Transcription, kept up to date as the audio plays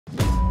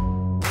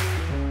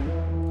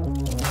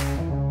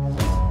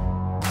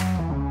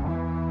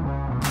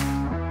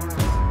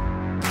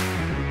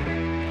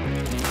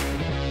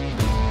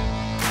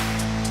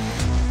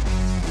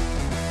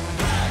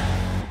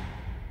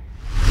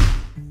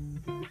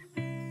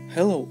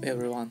Hello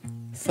everyone!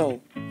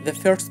 So, the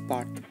first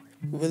part,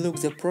 we look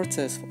the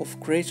process of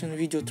creating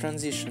video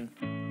transition.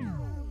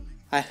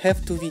 I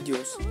have two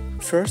videos.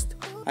 First,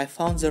 I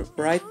found the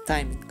right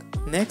timing.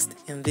 Next,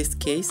 in this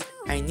case,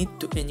 I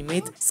need to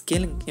animate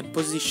scaling and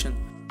position,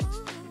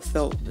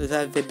 so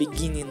that the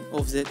beginning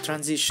of the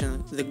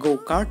transition, the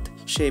go-kart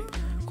shape,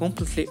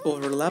 completely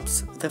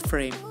overlaps the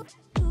frame.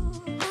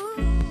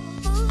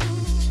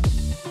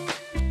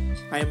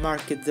 I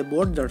marked the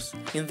borders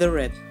in the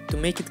red to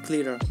make it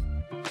clearer.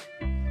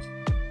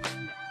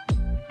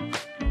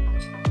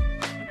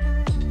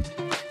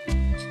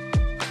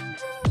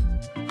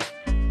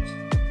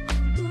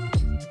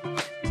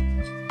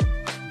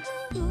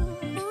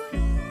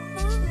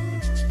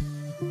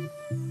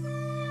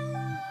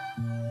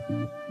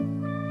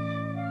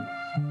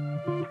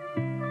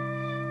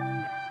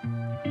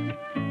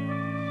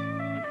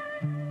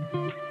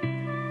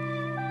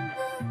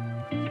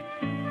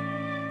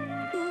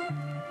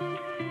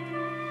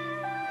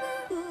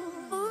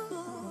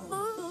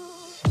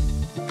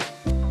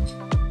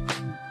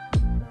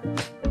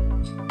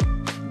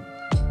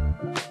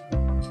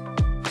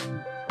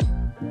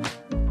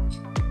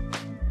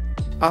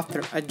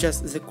 After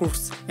adjust the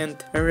course and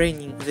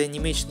arranging the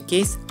animation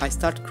case, I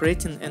start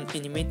creating an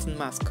animating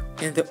mask,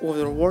 in the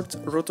other words,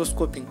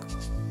 rotoscoping.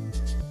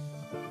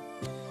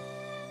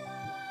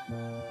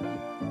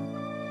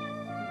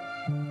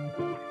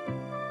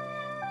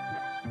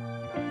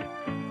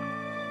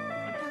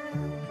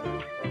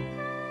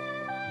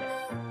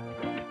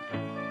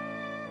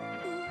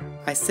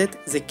 I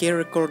set the key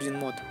recording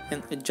mode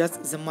and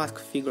adjust the mask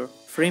figure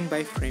frame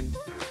by frame.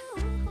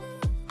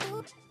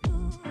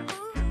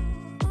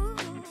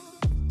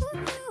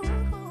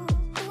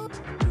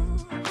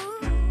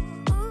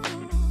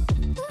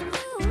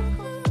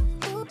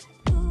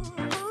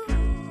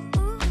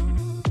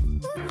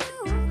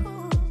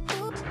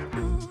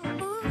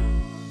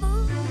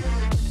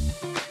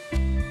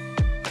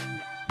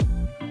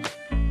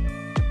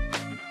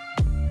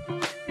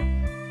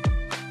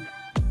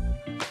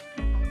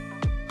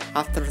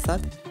 After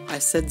that, I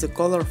set the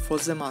color for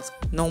the mask,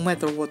 no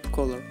matter what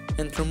color,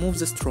 and remove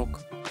the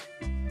stroke.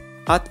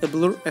 Add a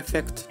blur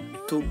effect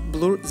to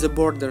blur the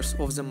borders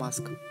of the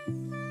mask.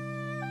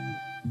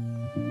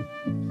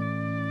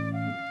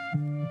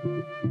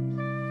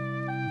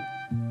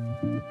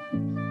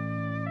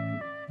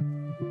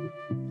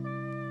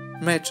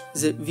 Match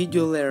the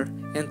video layer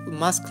and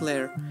mask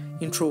layer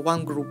into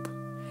one group,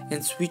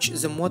 and switch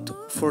the mode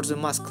for the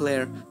mask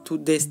layer to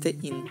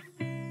DST-in.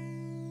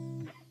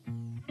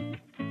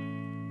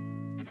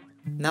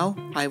 Now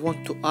I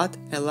want to add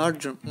a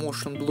larger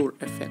motion blur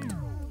effect.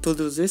 To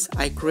do this,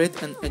 I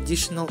create an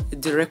additional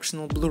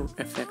directional blur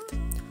effect.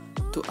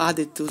 To add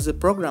it to the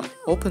program,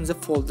 open the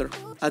folder,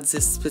 add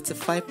the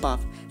specified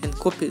path and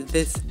copy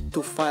these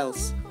two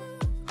files.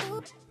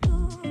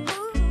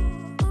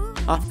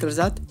 After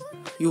that,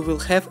 you will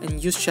have a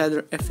new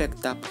shader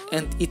effect tab,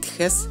 and it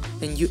has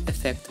a new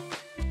effect.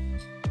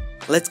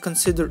 Let's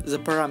consider the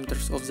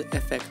parameters of the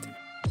effect.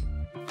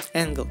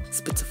 Angle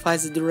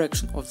specifies the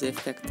direction of the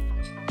effect.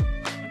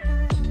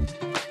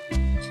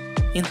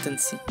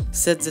 Intensity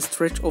sets the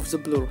stretch of the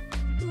blur.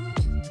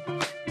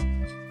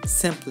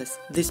 Samples,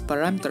 this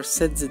parameter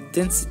sets the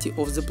density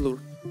of the blur.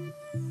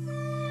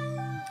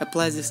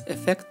 Apply this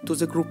effect to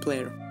the group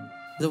layer.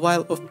 The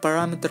value of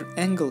parameter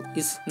angle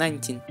is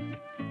 19,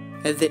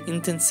 and the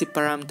intensity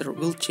parameter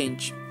will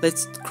change.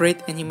 Let's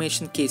create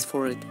animation case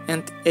for it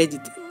and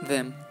edit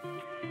them.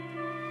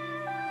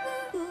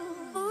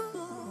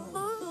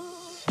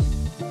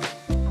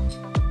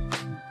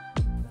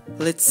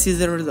 Let's see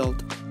the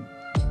result.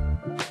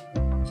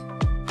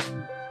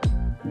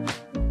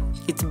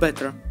 It's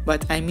better,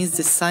 but I miss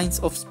the signs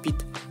of speed.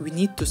 We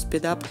need to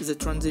speed up the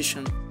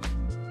transition.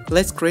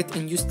 Let's create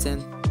a new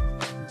scene.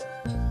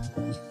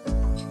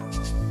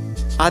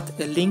 Add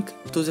a link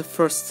to the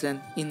first scene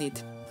in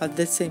it. At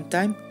the same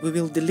time, we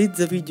will delete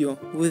the video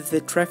with the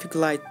traffic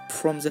light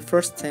from the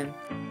first scene.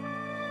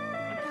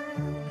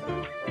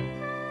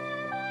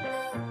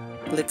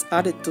 Let's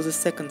add it to the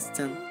second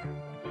scene.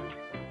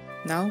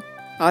 Now,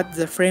 add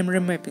the frame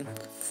remapping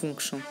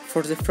function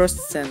for the first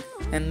scene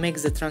and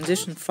make the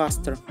transition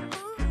faster.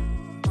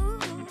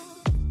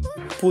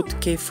 Put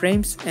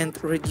keyframes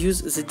and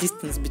reduce the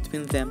distance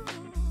between them.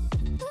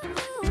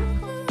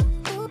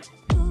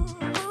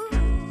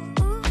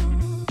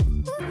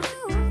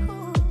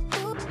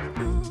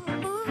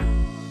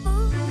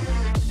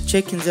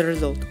 Checking the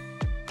result.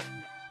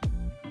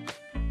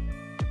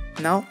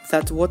 Now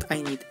that's what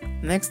I need.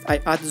 Next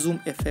I add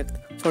zoom effect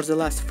for the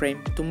last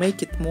frame to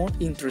make it more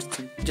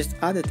interesting. Just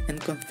add it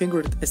and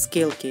configure it as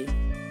scale key.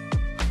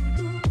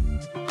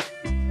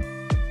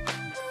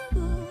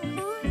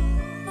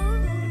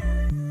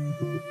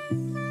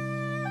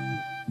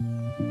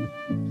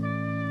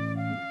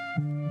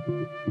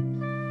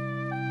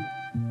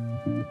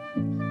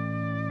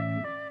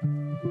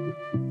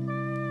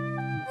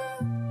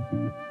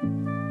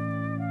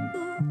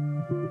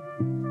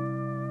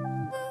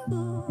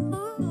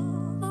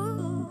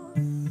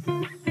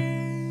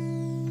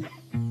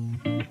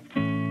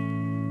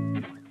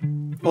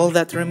 All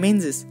that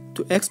remains is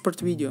to export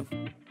video.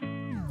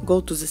 Go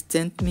to the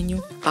Send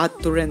menu, add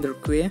to render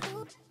queue,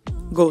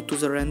 go to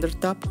the Render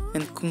tab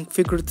and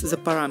configure the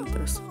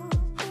parameters.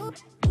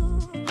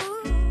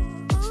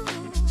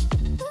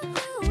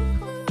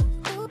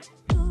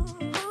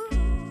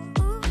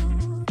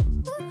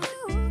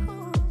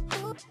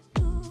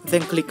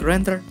 Then click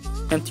Render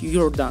and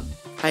you're done.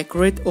 I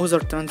create other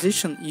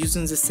transition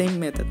using the same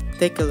method.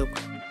 Take a look.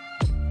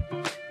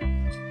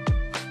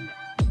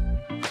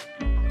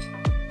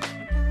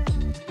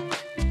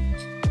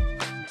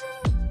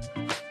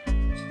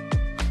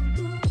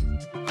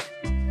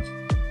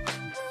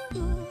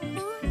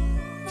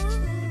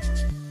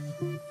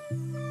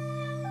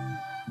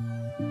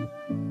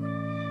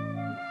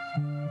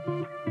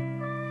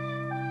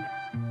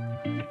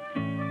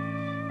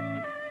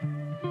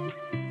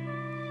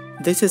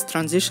 This is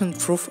transition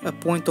through a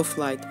point of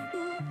light.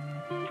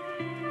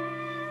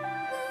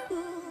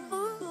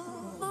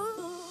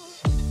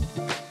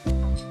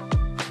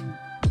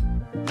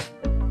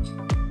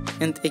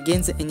 And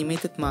again the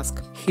animated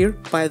mask. Here,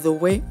 by the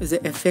way, the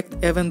effect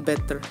even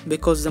better,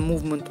 because the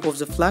movement of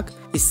the flag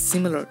is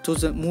similar to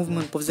the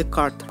movement of the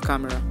card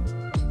camera.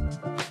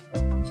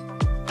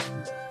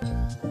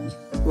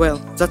 Well,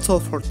 that's all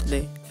for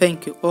today.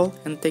 Thank you all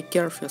and take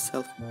care of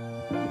yourself.